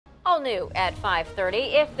All new at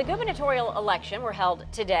 5:30. If the gubernatorial election were held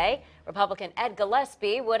today, Republican Ed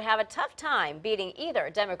Gillespie would have a tough time beating either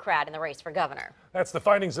Democrat in the race for governor. That's the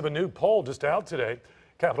findings of a new poll just out today.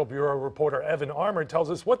 Capitol Bureau reporter Evan Armour tells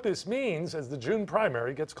us what this means as the June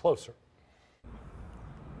primary gets closer.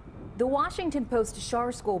 The Washington Post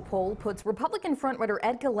Schar School poll puts Republican frontrunner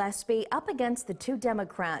Ed Gillespie up against the two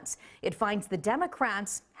Democrats. It finds the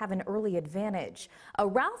Democrats have an early advantage. A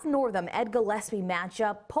Ralph Northam-Ed Gillespie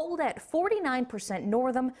matchup polled at 49%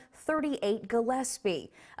 Northam, 38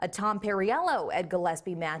 Gillespie. A Tom Perriello-Ed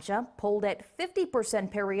Gillespie matchup polled at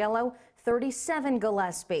 50% Perriello, 37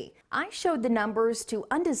 Gillespie. I showed the numbers to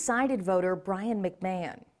undecided voter Brian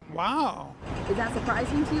McMahon. Wow. Is that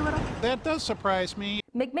surprising to you at all? That does surprise me.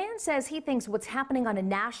 McMahon says he thinks what's happening on a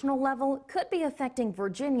national level could be affecting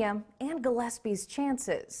Virginia and Gillespie's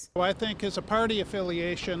chances. I think his party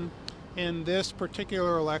affiliation in this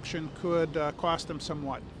particular election could cost him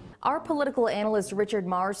somewhat. Our political analyst Richard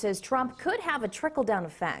Marr says Trump could have a trickle-down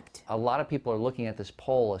effect. A lot of people are looking at this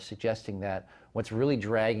poll as suggesting that what's really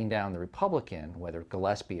dragging down the Republican, whether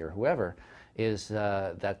Gillespie or whoever, is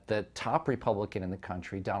that the top Republican in the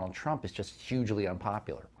country, Donald Trump, is just hugely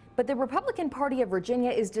unpopular. But the Republican Party of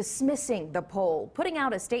Virginia is dismissing the poll, putting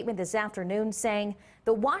out a statement this afternoon saying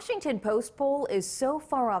the Washington Post poll is so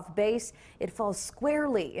far off base it falls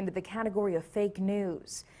squarely into the category of fake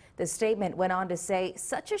news. The statement went on to say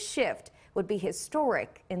such a shift would be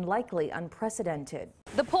historic and likely unprecedented.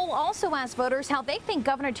 The poll also asked voters how they think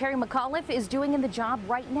Governor Terry McAuliffe is doing in the job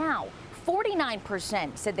right now.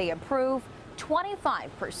 49% said they approve,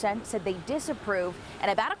 25% said they disapprove,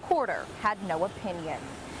 and about a quarter had no opinion.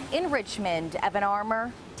 In Richmond, Evan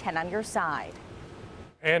Armour, 10 on your side.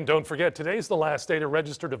 And don't forget, today's the last day to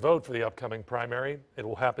register to vote for the upcoming primary. It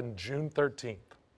will happen June 13th.